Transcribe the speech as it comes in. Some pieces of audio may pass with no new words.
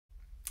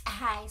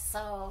Hi,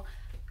 so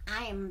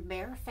I am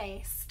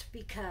barefaced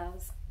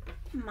because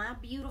my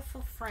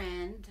beautiful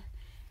friend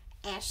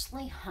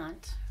Ashley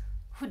Hunt,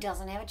 who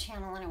doesn't have a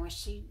channel and I wish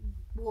she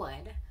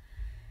would,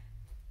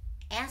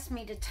 asked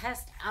me to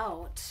test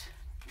out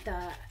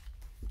the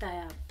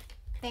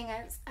thing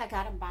I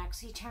got in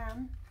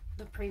boxycharm,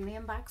 the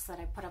premium box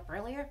that I put up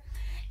earlier,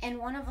 and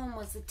one of them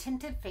was the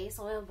tinted face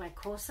oil by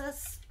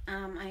Kosas.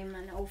 I'm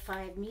an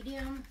 05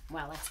 medium.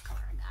 Well, that's the color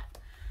I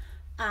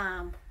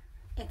got.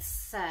 It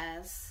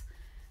says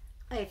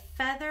a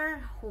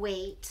feather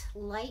weight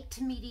light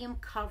to medium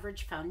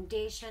coverage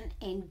foundation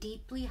and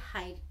deeply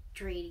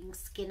hydrating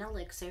skin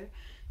elixir.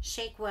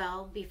 Shake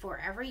well before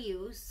every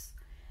use.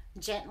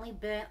 Gently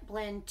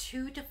blend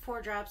 2 to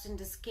 4 drops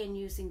into skin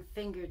using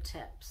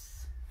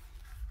fingertips.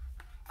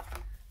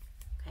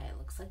 Okay, it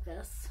looks like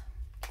this.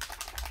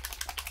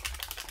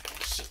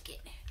 Shake it.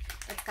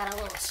 It's got a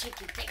little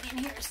shaky thing in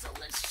here, so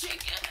let's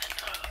shake it.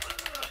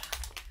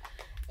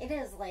 It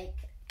is like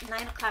 9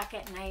 o'clock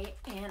at night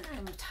and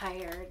I'm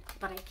tired,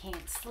 but I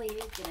can't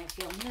sleep and I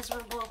feel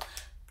miserable.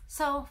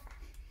 So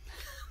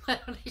why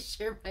don't I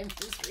share my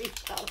misery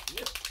with all of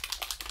you?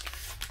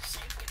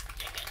 Shake it,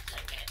 shake it,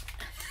 shake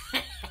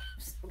it. I'm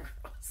so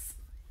gross.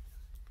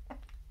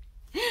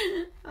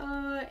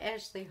 Oh,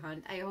 Ashley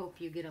Hunt, I hope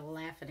you get a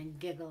laugh and a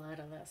giggle out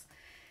of this.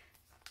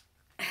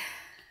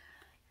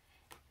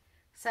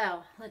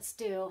 So let's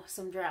do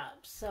some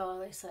drops.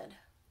 So I said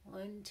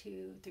 1,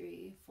 2,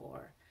 3,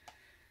 4.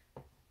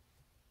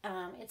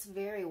 It's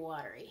very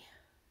watery,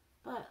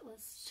 but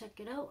let's check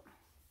it out.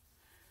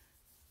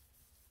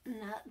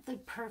 Not the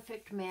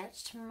perfect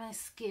match to my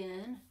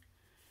skin.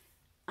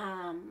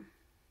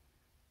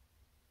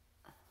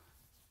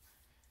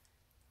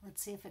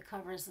 Let's see if it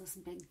covers this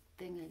big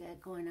thing I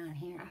got going on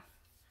here.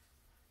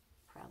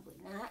 Probably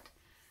not.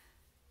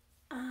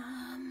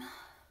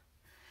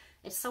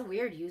 It's so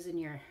weird using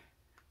your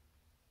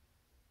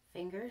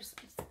fingers.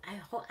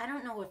 I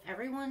don't know if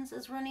everyone's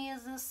as runny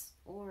as this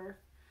or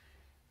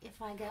if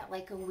I got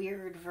like a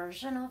weird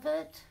version of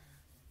it.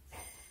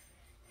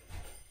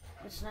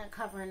 It's not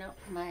covering up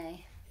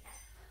my...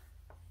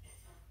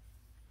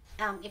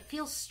 it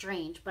feels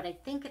strange, but I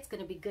think it's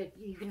going to be good.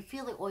 You can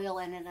feel the oil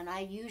in it, and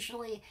I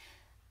usually...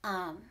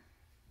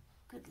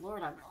 good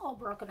Lord, I'm all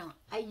broken out.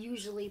 I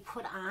usually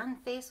put on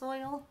face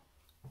oil.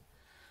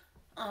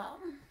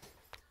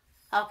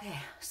 Okay,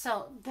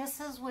 so this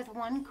is with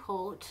one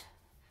coat,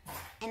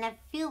 and I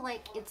feel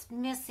like it's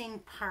missing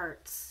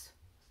parts.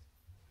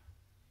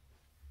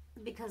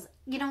 Because,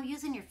 you know,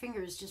 using your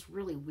finger is just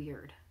really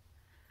weird.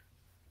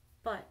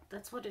 But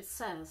that's what it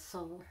says.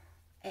 So,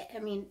 I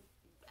mean,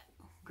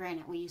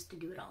 granted, we used to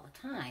do it all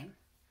the time.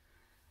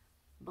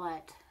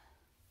 But,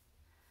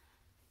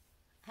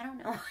 I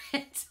don't know.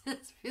 It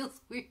just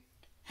feels weird.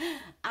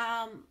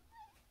 I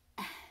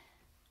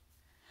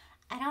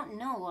don't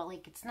know.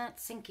 Like, it's not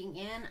sinking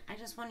in. I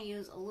just want to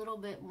use a little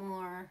bit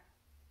more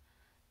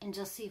and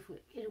just see if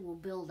it will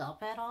build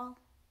up at all.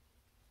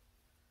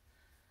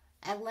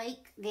 I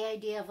like the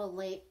idea of a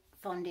light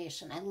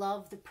foundation. I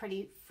love the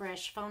pretty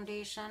fresh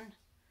foundation.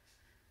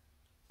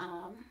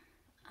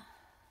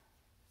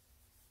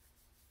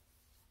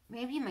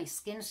 Maybe my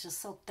skin's just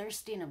so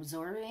thirsty and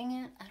absorbing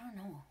it. I don't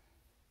know.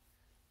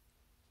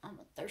 I'm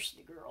a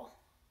thirsty girl.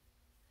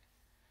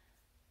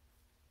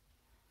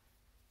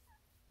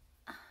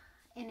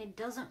 And it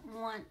doesn't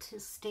want to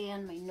stay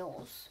on my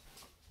nose.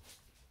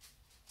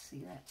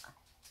 See that?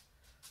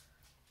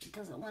 It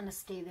doesn't want to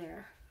stay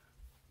there.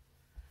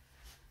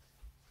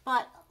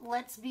 But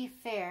let's be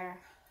fair.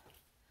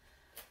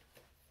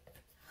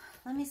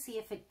 Let me see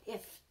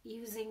if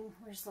using,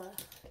 where's the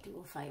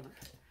dual fiber?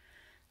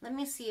 Let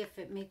me see if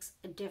it makes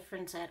a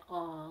difference at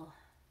all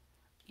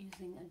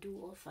using a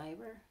dual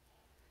fiber.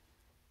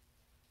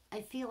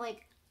 I feel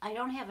like I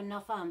don't have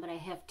enough on, but I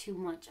have too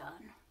much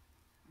on.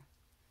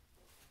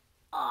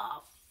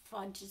 Oh,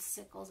 fudge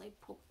sickles, I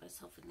poked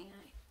myself in the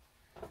eye.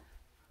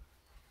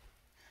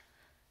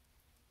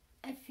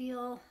 I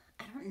feel,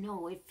 I don't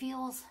know, it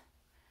feels...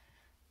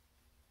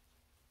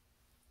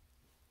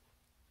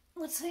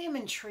 Let's say I'm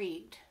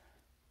intrigued.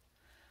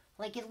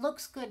 Like, it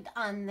looks good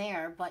on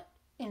there, but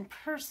in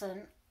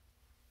person,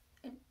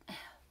 let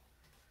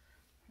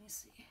me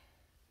see.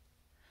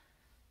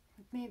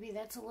 Maybe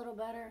that's a little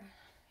better.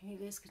 You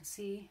guys can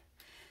see.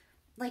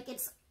 Like,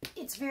 it's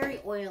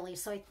very oily,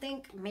 so I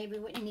think maybe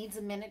it needs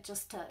a minute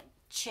just to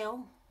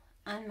chill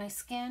on my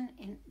skin,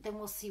 and then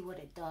we'll see what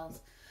it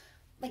does.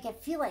 Like, I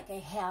feel like I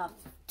have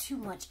too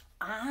much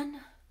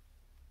on.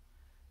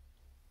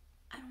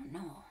 I don't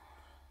know.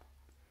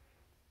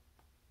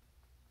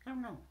 I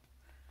don't know.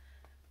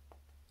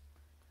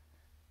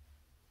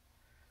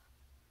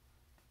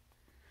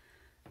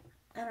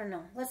 I don't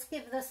know. Let's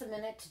give this a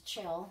minute to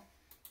chill.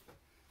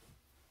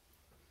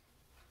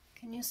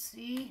 Can you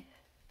see?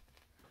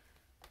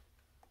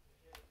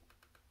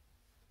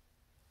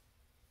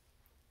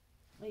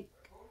 Like,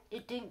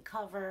 it didn't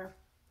cover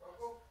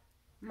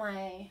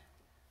my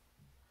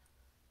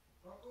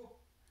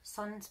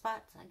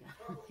sunspots. I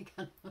got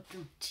them on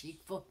my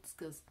cheekbones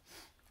because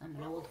I'm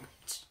an old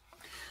bitch.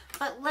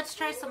 But let's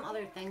try some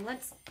other thing.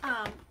 Let's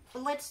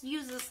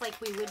use this like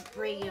we would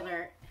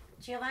regular.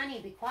 Giovanni,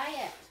 be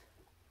quiet.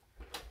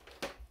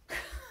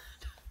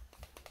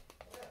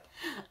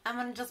 I'm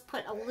going to just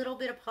put a little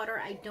bit of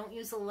powder. I don't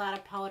use a lot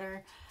of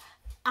powder.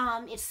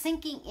 It's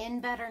sinking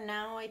in better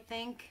now, I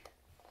think.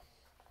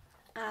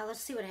 Let's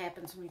see what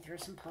happens when we throw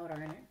some powder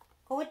in it.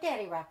 Go with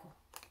Daddy, Rocco.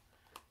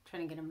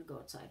 Trying to get him to go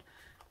outside.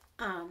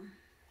 Good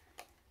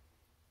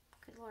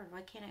Lord,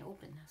 why can't I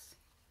open this?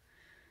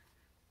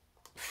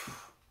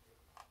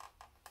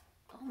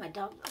 Oh, my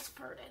dog just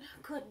farted.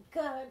 Good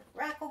God.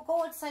 Rocco,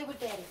 go outside with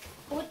Daddy.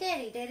 Go with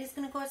Daddy. Daddy's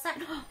going to go outside.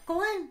 Go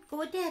on. Go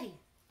with Daddy.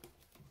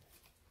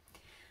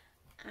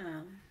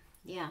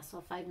 Yeah,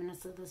 so 5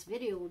 minutes of this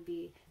video would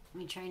be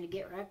me trying to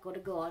get Rocco to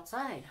go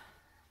outside.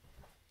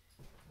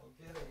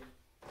 Okay.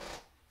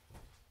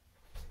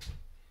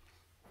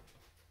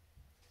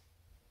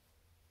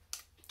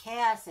 ¿Qué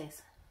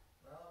haces?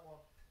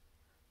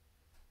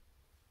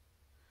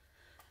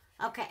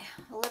 Okay,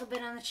 a little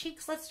bit on the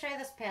cheeks. Let's try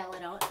this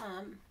palette out.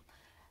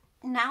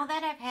 Now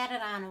that I've had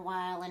it on a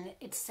while and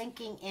it's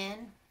sinking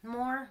in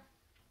more,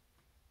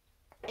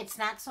 it's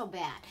not so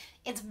bad.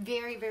 It's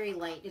very, very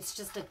light. It's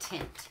just a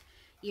tint.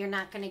 You're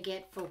not going to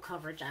get full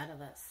coverage out of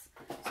this.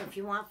 So if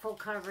you want full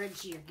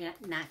coverage, you're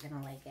not going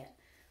to like it.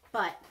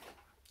 But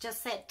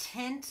just that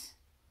tint,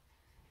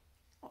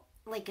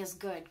 like, is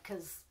good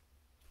because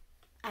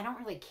I don't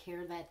really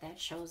care that that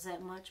shows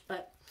that much.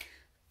 But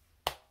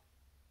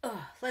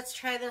let's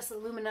try this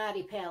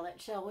Illuminati palette,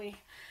 shall we?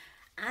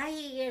 I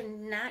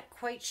am not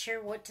quite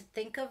sure what to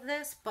think of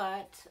this,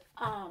 but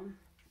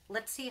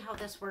let's see how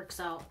this works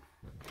out.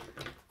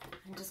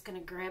 I'm just going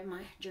to grab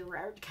my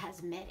Gerard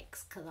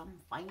Cosmetics because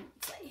I'm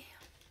fancy.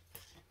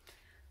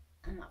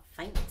 I'm a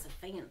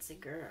fancy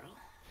girl.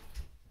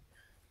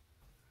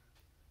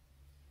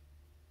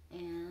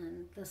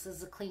 And this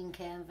is a clean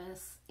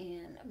canvas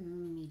in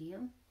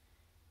medium.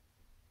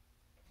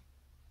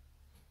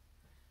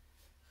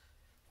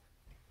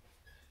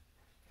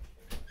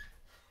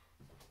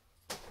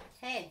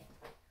 Hey,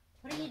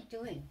 what are you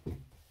doing?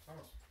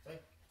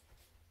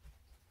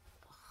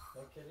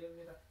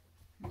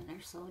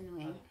 They're so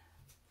annoying.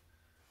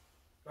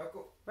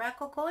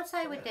 Rocco, go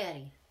outside with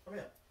Daddy. Come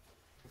here.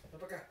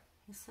 Come back.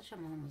 He's such a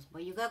mama's boy.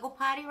 You gotta go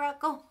potty,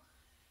 Rocco?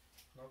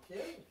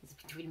 Okay. He's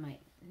between my,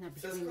 not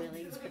between my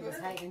legs, but he's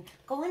hiding.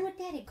 Go on with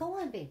Daddy. Go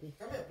on, baby.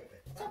 Come here, Pepe.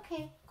 It's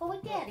okay. Go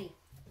with Daddy.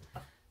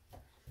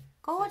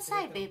 Go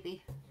outside,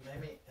 baby.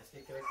 Mami, es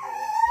que cree que lo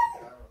voy a meter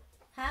al carro.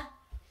 Huh?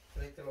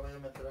 Cree que lo voy a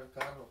meter al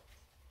carro.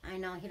 I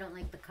know, he don't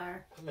like the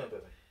car. Come here,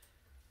 Pepe.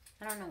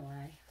 I don't know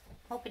why.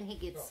 Hoping he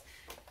gets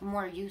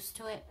more used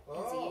to it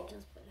as he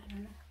ages, but I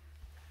don't know.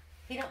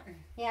 He don't,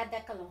 yeah,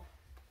 décalo.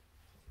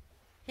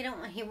 He don't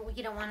want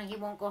to, he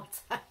won't go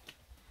outside.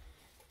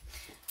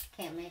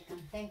 Can't make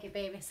him. Thank you,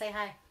 baby. Say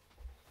hi.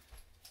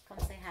 Come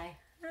say hi.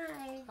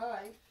 Hi.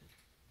 Hi.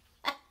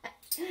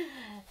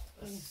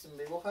 ¿Es en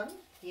vivo, honey?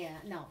 Yeah,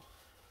 no.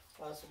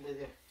 Es un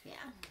video.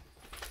 Yeah.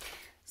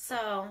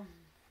 So,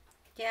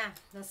 yeah,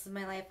 this is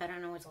my life. I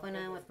don't know what's going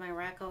on with my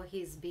Rocco.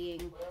 He's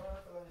being...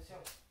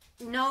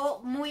 No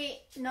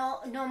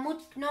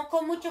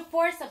con mucha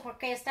fuerza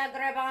porque está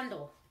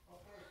grabando.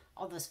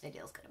 Oh, this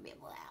video is going to be a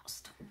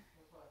blast.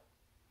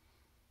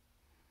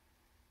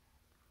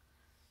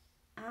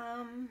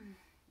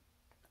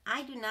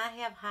 I do not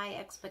have high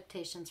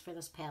expectations for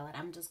this palette.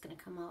 I'm just going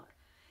to come out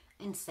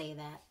and say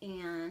that.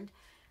 And,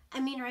 I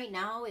mean, right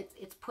now,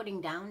 it's putting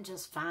down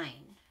just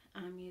fine.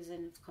 I'm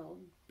using, it's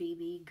called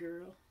Baby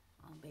Girl.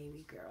 Oh,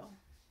 Baby Girl.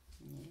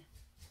 Yeah.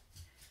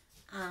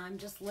 I'm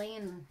just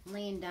laying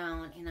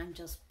down and I'm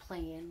just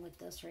playing with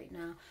this right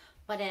now.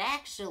 But it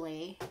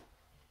actually,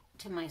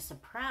 to my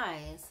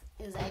surprise,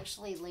 is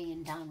actually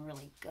laying down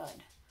really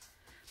good.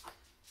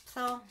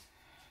 So,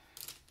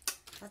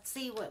 let's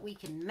see what we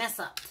can mess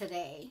up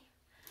today.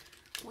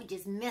 We're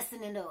just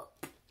messing it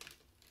up.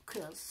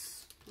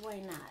 Because, why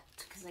not?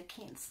 Because I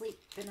can't sleep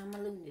and I'm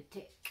a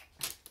lunatic.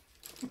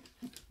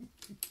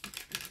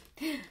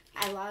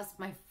 I lost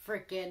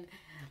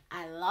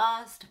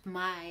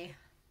my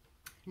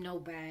no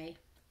buy.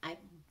 I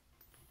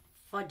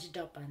fudged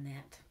up on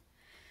that.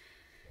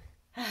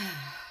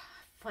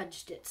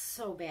 Fudged it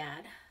so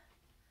bad.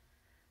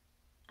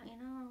 You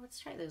know, let's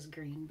try this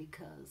green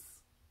because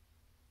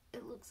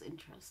it looks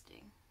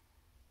interesting.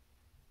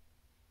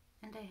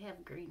 And I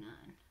have green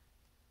on.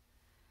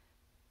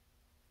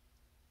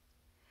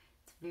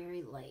 It's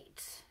very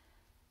light.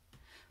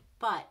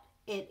 But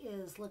it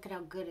is, look at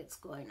how good it's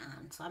going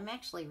on. So I'm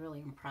actually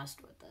really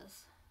impressed with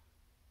this.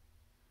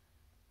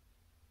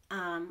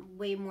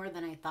 Way more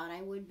than I thought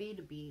I would be,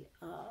 to be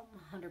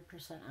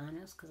 100%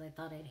 honest, because I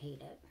thought I'd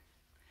hate it.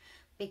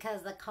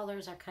 Because the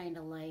colors are kind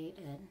of light,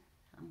 and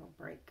I'm a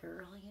bright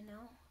girl, you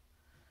know.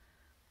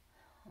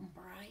 I'm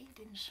bright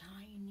and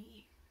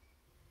shiny.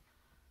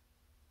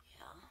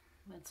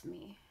 Yeah, that's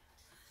me.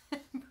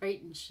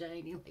 Bright and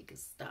shiny like a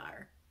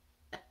star.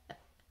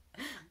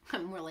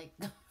 I'm more like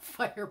the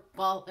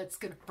fireball that's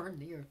going to burn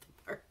the earth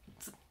apart.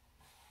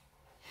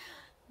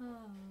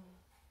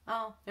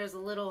 Oh, there's a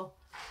little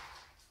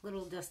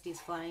little dusties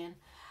flying.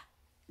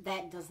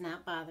 That does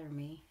not bother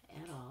me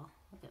at all.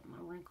 Look at my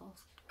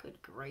wrinkles.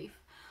 Good grief.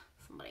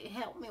 Somebody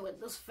help me with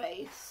this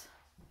face.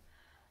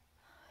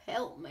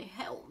 Help me,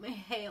 help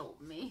me,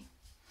 help me.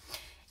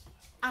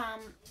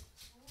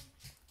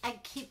 I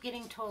keep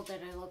getting told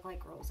that I look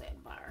like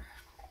Roseanne Barr.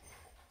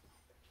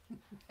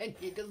 I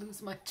need to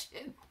lose my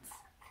chins.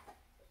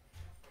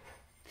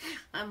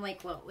 I'm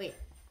like, well, wait,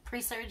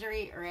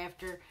 pre-surgery or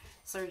after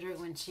surgery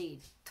when she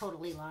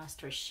totally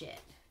lost her shit?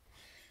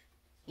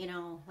 You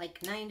know, like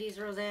 90s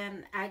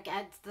Roseanne,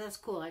 that's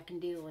cool. I can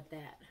deal with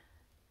that.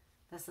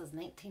 This is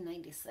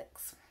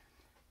 1996.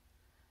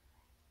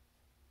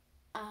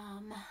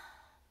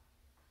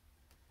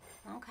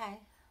 Okay.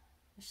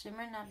 The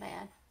shimmer, not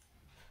bad.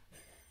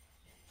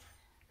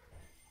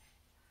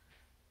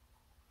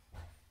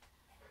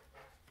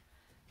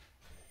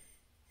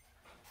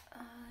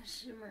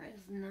 Shimmer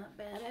is not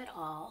bad at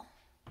all.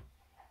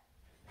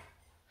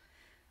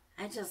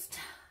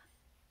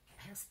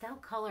 Pastel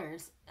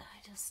colors, I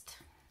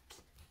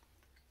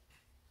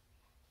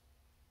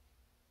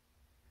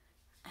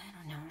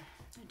don't know.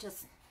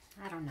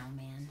 I don't know,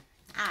 man.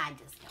 I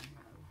just don't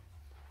know.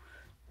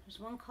 There's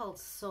one called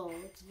Soul.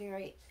 It's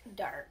very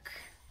dark,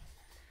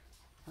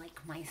 like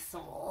my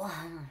soul.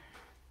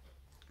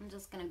 I'm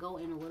just going to go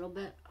in a little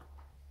bit.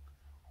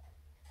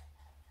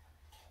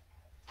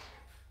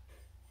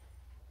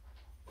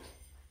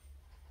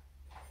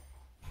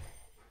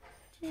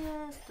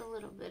 Just a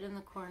little bit in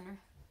the corner.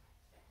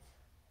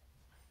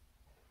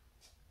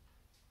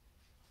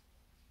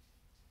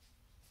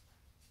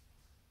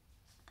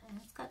 And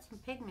it's got some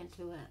pigment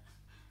to it.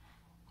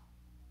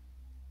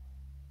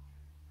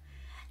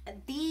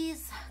 And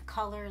these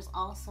colors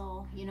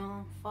also, you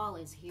know, fall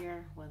is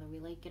here, whether we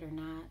like it or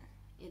not.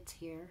 It's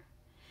here.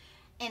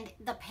 And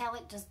the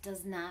palette just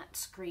does not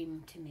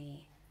scream to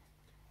me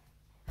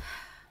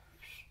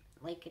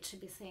like it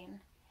should be saying,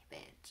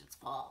 bitch, it's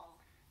fall.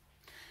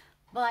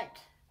 But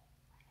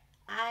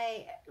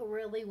I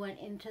really went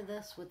into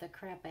this with a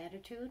crap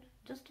attitude,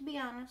 just to be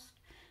honest,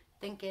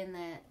 thinking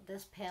that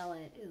this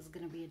palette is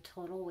going to be a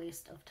total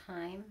waste of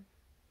time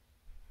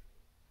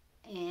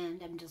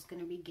and I'm just going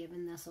to be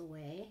giving this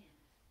away.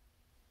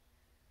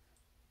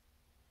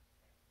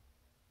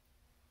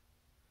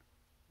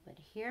 But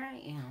here I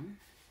am,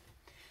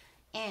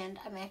 and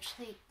I'm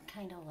actually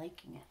kind of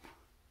liking it.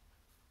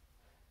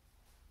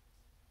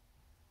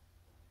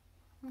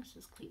 Let's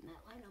just clean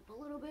that line up a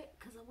little bit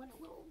because I went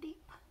a little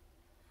deep.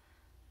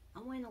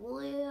 I went a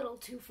little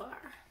too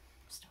far.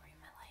 Story of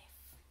my life.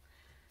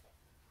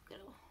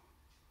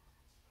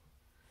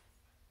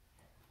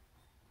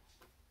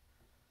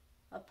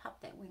 I'll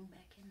pop that wing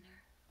back in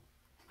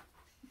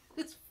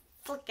there. Just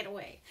flick it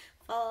away.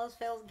 Falls,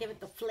 fails, give it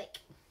the flick.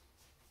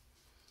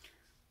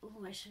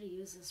 Ooh, I should have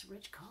used this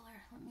rich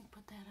color. Let me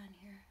put that on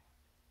here.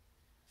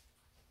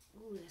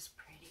 Ooh, that's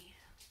pretty.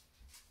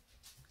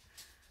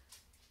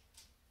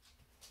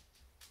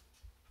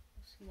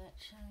 See that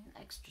shine?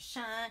 Extra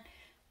shine.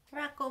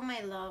 Rocco, my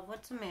love,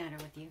 what's the matter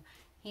with you?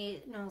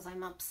 He knows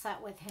I'm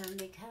upset with him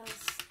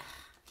because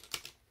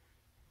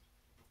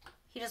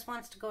he just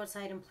wants to go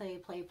outside and play,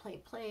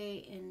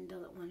 and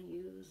doesn't want to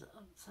use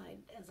outside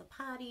as a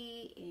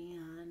potty,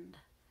 and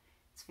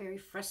it's very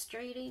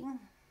frustrating.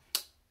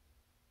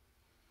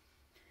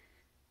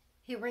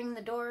 He rang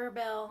the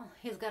doorbell.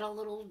 He's got a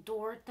little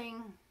door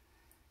thing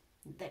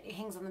that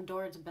hangs on the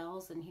door. It's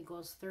bells, and he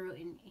goes through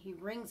and he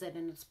rings it,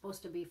 and it's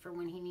supposed to be for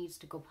when he needs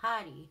to go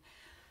potty.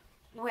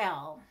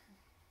 Well,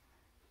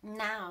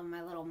 now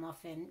my little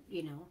muffin,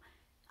 you know,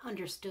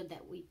 understood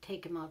that we'd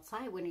take him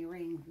outside when he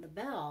rang the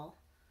bell.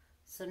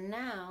 So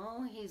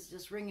now he's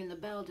just ringing the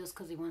bell just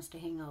because he wants to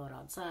hang out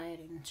outside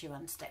and chew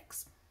on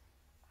sticks.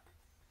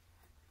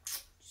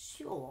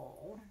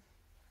 So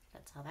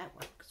that's how that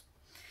works.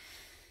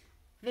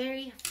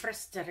 Very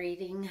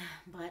frustrating,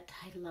 but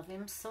I love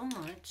him so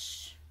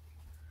much.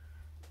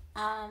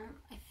 I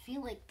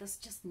feel like this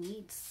just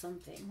needs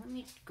something. Let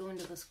me go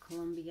into this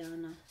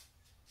Colombiana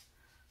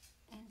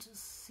and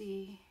just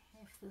see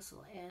if this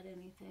will add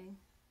anything.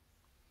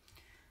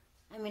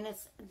 I mean,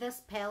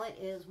 this palette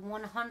is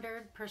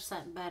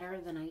 100% better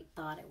than I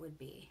thought it would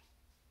be.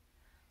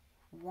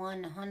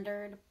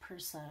 100%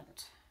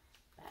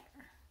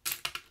 better.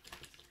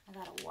 I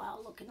got a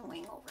wild looking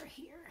wing over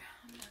here.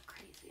 I'm not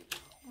crazy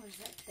about. Where's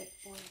that thick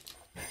boy?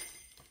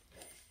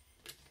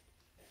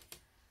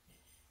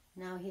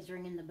 Now he's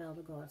ringing the bell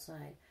to go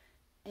outside.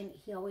 And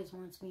he always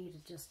wants me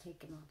to just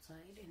take him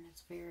outside. And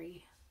it's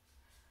very...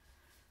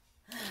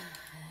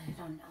 I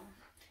don't know.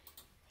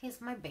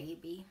 He's my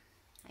baby.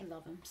 I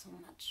love him so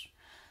much.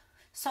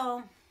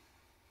 So,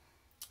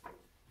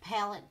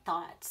 palette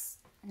thoughts,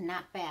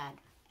 not bad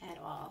at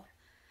all.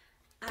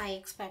 I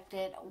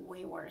expected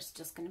way worse,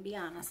 just going to be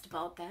honest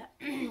about that.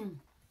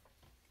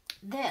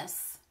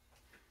 This,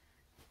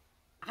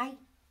 I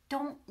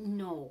don't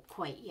know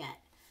quite yet.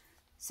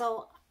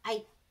 So,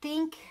 I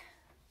think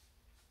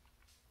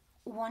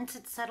once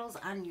it settles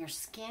on your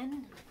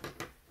skin,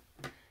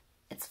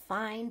 it's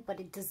fine, but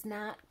it does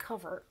not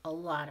cover a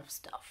lot of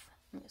stuff.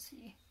 Let me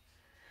see.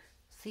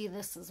 See,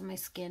 this is my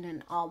skin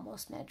in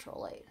almost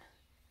natural light.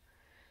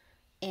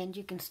 And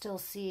you can still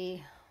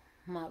see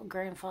my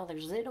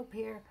grandfather's zit up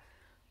here,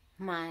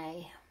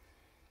 my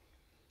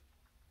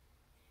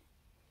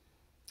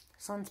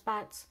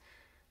sunspots,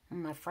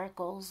 my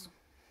freckles.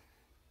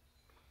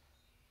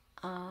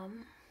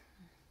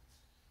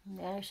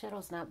 The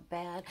eyeshadow's not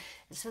bad.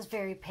 It's just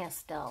very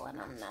pastel, and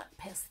I'm not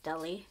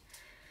pastel-y.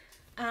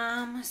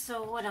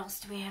 So what else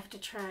do we have to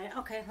try?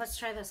 Okay, let's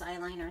try this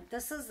eyeliner.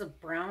 This is the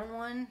brown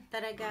one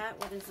that I got.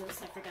 What is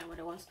this? I forgot what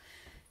it was.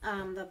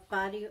 The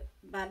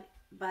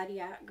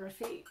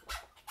bodyography.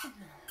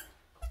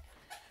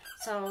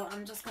 So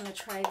I'm just going to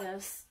try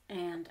this,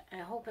 and I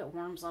hope it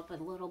warms up a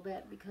little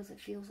bit because it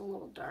feels a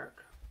little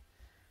dark.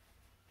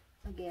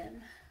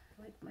 Again,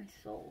 like my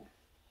soul.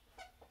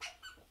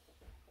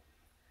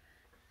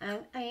 I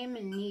am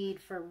in need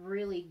for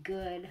really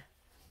good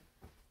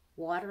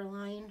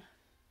waterline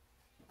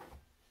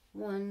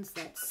ones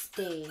that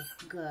stay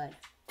good.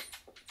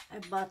 I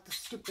bought the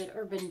stupid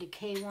Urban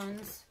Decay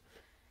ones,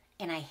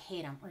 and I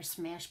hate them. Or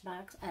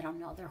Smashbox. I don't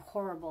know. They're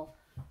horrible.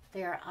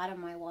 They are out of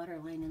my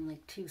waterline in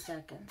like 2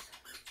 seconds.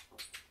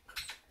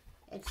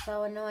 It's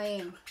so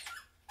annoying.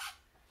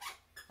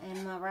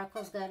 And my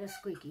Rocco's got a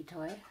squeaky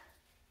toy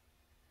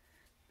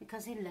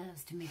because he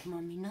loves to make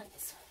mommy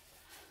nuts.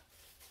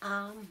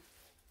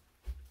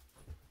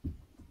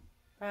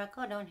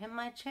 Rocco, don't hit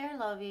my chair,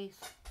 lovies.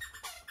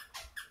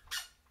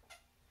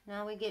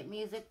 Now we get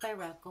music by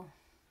Rocco.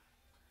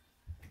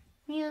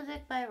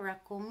 Music by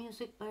Rocco,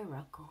 music by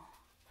Rocco.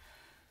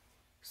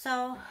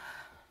 So,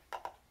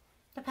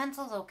 the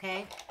pencil's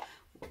okay.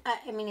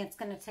 I mean, it's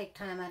going to take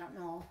time. I don't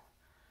know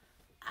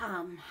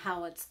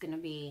how it's going to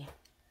be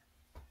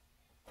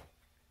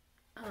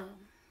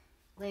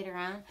later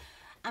on.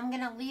 I'm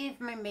going to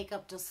leave my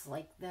makeup just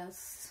like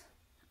this.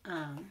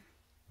 I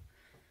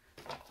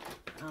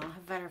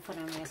better put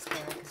on mascara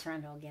because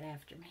Rhonda will get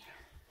after me.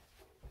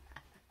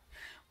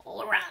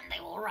 Oh, Rhonda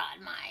will ride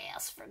my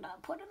ass for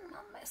not putting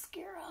on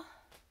mascara.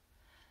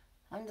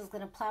 I'm just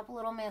going to plop a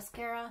little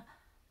mascara.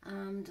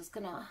 I'm just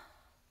going to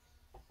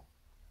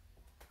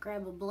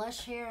grab a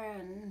blush here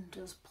and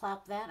just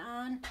plop that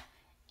on.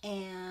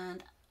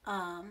 And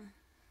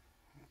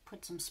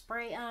put some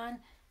spray on.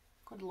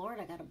 Good Lord,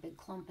 I got a big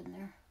clump in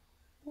there.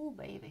 Oh,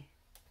 baby.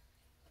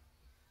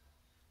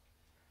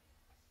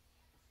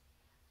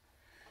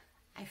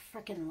 I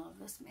freaking love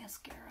this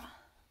mascara.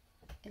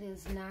 It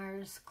is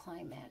NARS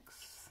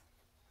Climax.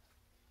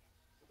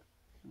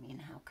 I mean,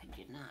 how could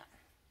you not?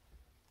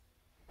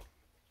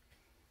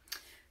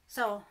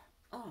 So,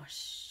 oh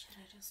shit,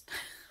 I just...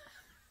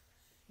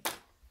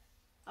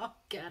 oh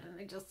God, and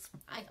I just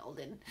smiled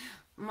and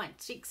my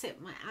cheeks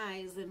hit my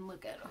eyes and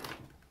look at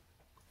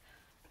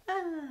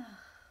them.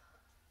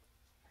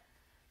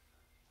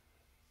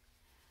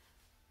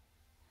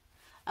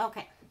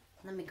 Okay.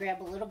 Let me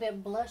grab a little bit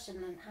of blush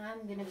and then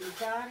I'm going to be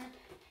done.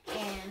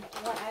 And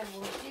what I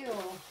will do,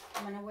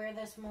 I'm going to wear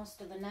this most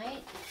of the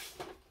night.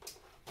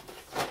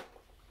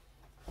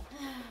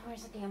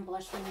 Where's the damn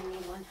blush when I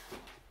need one?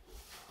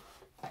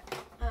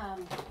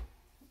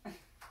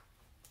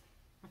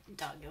 The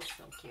dog is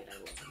so cute. I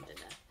love him to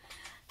death.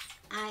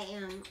 I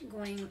am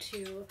going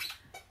to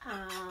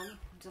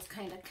just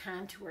kind of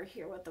contour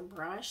here with a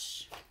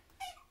brush.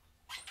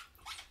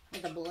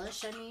 With a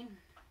blush, I mean.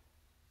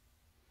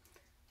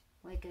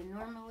 Like I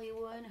normally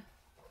would,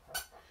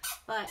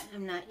 but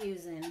I'm not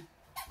doing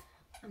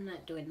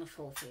the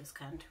full face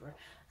contour.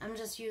 I'm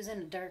just using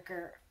a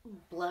darker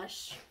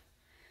blush.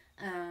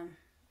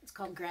 It's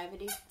called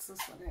Gravity. It's this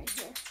one right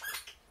here.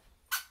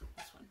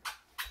 This one.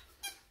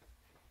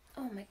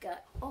 Oh my God.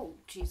 Oh,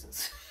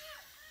 Jesus.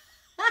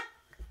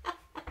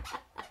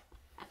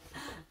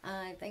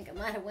 I think I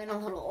might have went a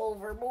little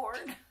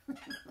overboard.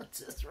 Let's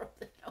just rub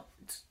it out.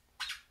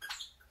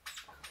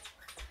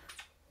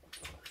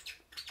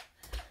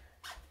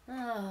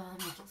 Oh, let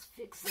me just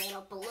fix that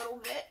up a little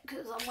bit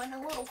because I went a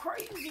little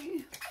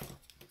crazy.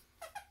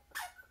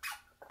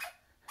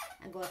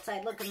 I go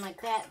outside looking like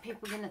that,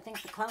 people are going to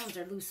think the clowns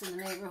are loose in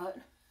the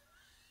neighborhood.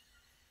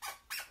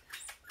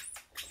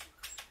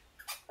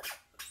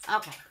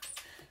 Okay.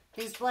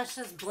 These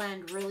blushes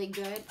blend really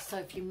good, so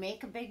if you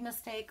make a big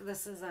mistake,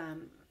 this is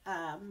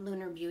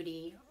Lunar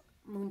Beauty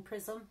Moon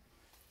Prism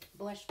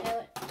blush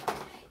palette.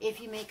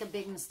 If you make a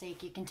big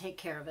mistake, you can take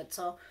care of it.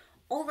 So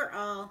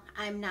overall,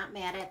 I'm not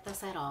mad at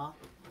this at all.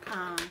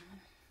 I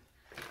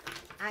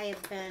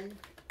have been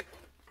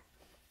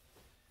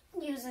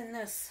using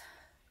this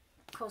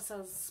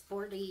Kosas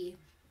sporty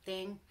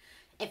thing.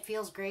 It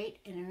feels great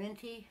and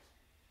minty.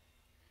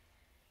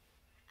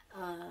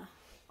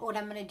 What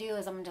I'm going to do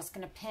is I'm just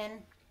going to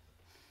pin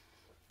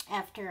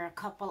after a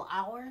couple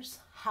hours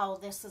how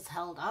this is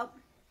held up.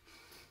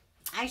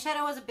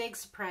 Eyeshadow was a big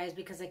surprise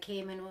because I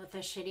came in with a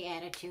shitty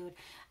attitude.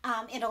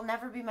 It'll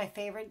never be my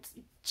favorite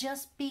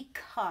just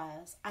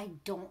because I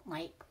don't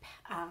like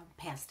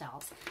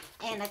pastels.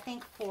 And I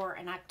think for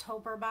an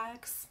October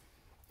box,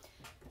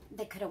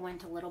 they could have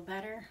went a little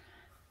better.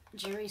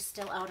 Jury's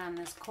still out on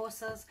this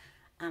Kosas.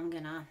 I'm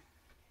going to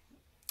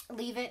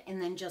leave it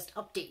and then just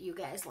update you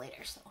guys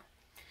later. So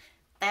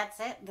that's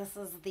it. This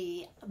is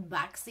the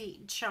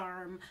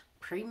boxycharm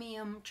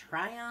premium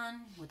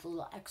try-on with a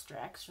little extra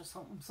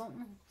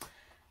something.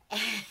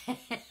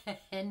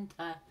 And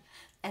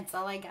that's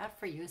all I got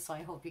for you. So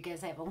I hope you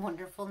guys have a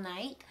wonderful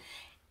night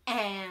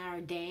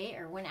or day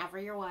or whenever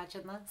you're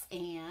watching this.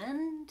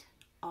 And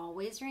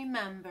always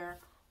remember,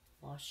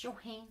 wash your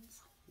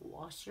hands,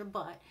 wash your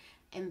butt,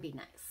 and be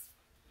nice.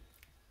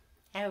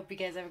 I hope you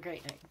guys have a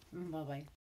great night. Bye-bye.